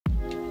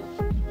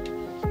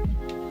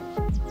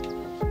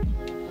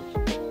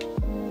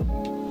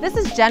This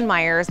is Jen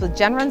Myers with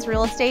Jen Runs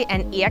Real Estate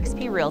and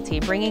eXp Realty,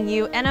 bringing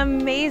you an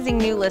amazing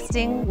new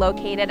listing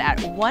located at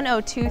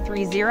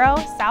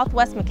 10230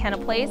 Southwest McKenna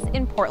Place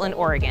in Portland,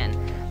 Oregon.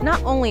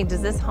 Not only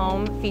does this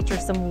home feature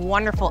some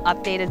wonderful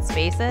updated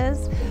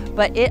spaces,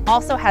 but it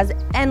also has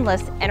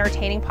endless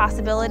entertaining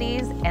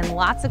possibilities and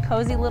lots of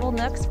cozy little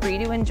nooks for you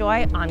to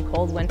enjoy on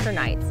cold winter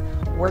nights.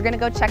 We're gonna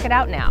go check it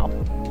out now.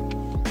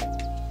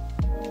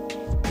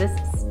 This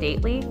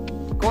stately,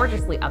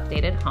 gorgeously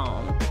updated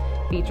home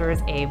features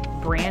a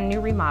brand new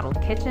remodeled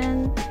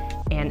kitchen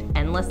and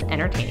endless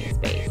entertaining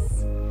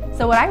space.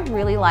 So what I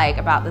really like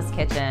about this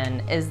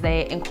kitchen is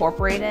they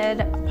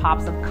incorporated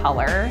pops of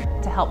color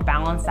to help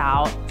balance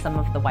out some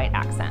of the white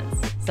accents.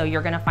 So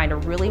you're gonna find a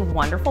really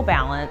wonderful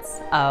balance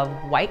of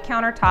white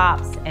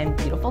countertops and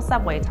beautiful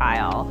subway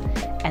tile.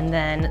 And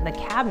then the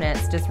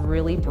cabinets just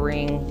really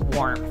bring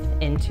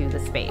warmth into the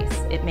space.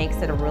 It makes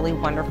it a really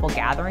wonderful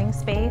gathering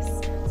space.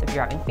 So if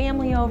you're having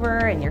family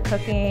over and you're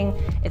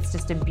cooking, it's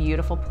just a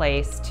beautiful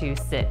place to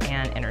sit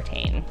and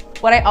entertain.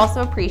 What I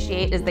also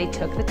appreciate is they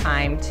took the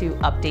time to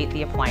update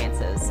the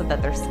appliances so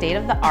that they're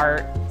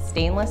state-of-the-art,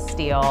 stainless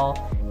steel,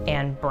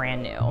 and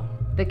brand new.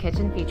 The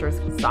kitchen features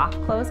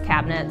soft close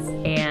cabinets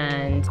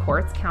and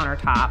quartz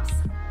countertops.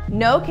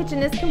 No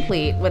kitchen is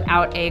complete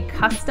without a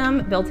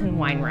custom built-in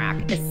wine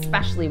rack,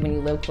 especially when you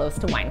live close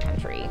to wine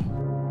country.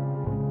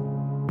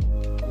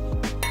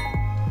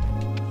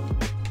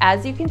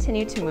 As you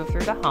continue to move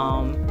through the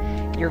home,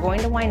 you're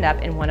going to wind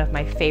up in one of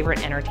my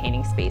favorite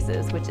entertaining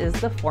spaces, which is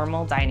the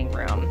formal dining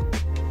room.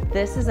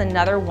 This is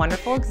another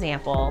wonderful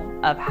example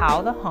of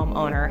how the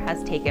homeowner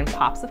has taken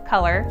pops of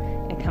color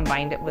and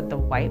combined it with the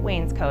white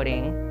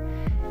wainscoting,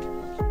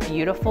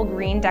 beautiful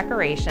green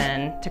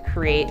decoration to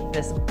create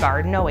this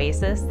garden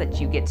oasis that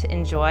you get to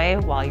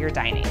enjoy while you're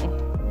dining.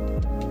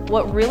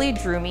 What really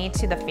drew me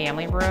to the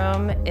family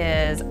room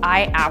is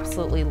I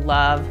absolutely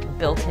love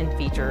built-in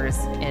features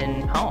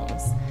in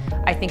homes.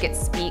 I think it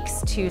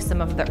speaks to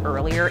some of the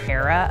earlier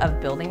era of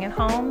building in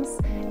homes,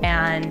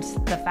 and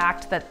the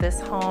fact that this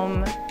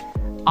home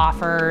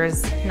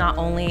offers not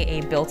only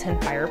a built-in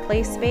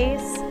fireplace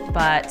space,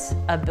 but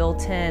a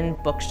built-in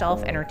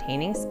bookshelf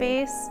entertaining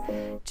space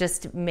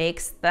just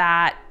makes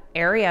that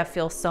area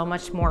feel so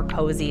much more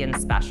cozy and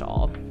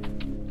special.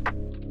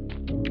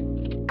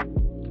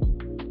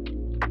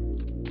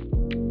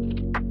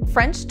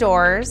 French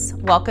doors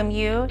welcome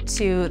you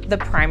to the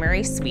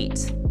primary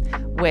suite,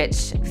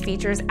 which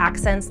features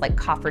accents like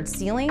coffered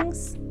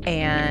ceilings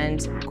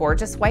and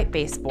gorgeous white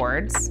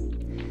baseboards.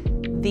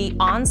 The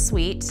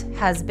ensuite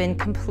has been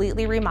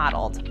completely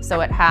remodeled, so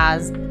it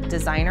has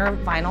designer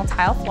vinyl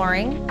tile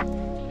flooring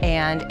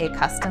and a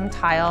custom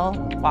tile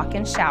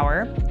walk-in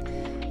shower.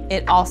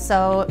 It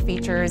also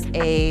features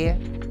a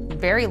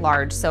very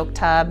large soak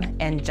tub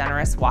and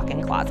generous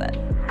walk-in closet.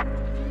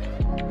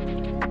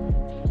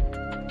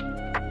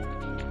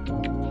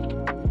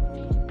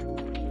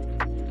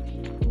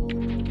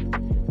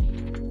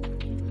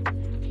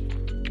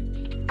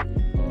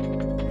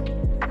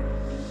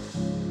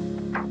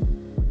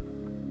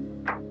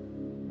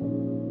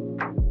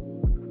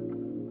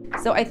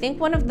 So I think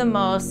one of the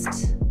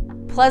most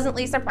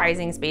pleasantly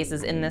surprising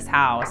spaces in this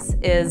house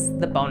is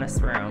the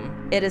bonus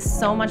room. It is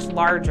so much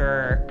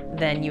larger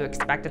than you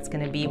expect it's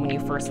going to be when you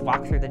first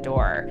walk through the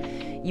door.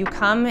 You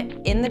come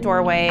in the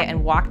doorway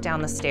and walk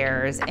down the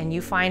stairs and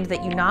you find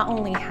that you not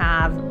only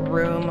have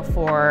room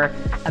for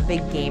a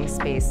big game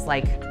space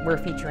like we're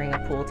featuring a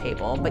pool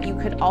table, but you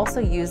could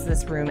also use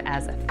this room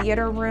as a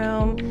theater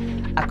room,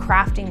 a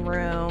crafting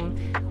room,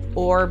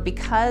 or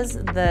because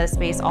the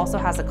space also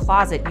has a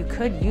closet, you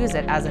could use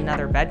it as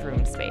another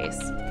bedroom space.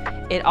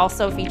 It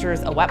also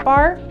features a wet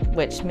bar,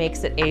 which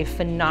makes it a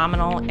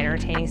phenomenal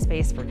entertaining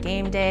space for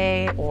game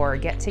day or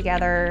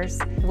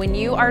get-togethers. When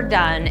you are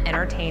done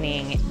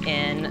entertaining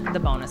in the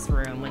bonus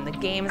room, when the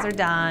games are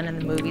done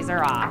and the movies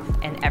are off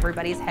and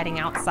everybody's heading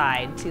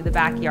outside to the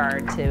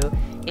backyard to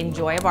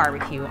enjoy a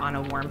barbecue on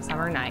a warm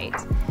summer night,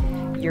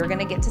 you're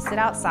gonna get to sit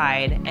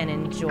outside and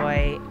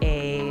enjoy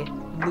a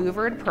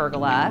louvered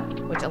pergola,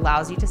 which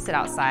allows you to sit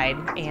outside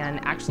and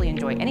actually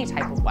enjoy any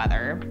type of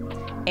weather,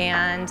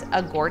 and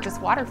a gorgeous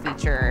water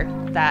feature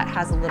that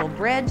has a little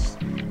bridge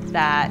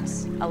that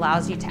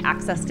allows you to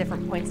access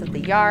different points of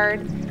the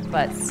yard,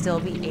 but still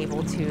be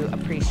able to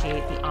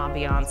appreciate the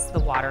ambiance the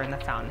water in the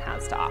fountain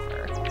has to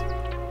offer.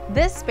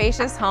 This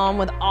spacious home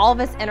with all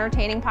of its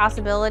entertaining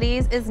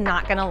possibilities is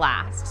not gonna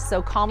last,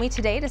 so call me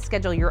today to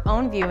schedule your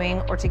own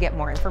viewing or to get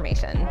more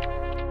information.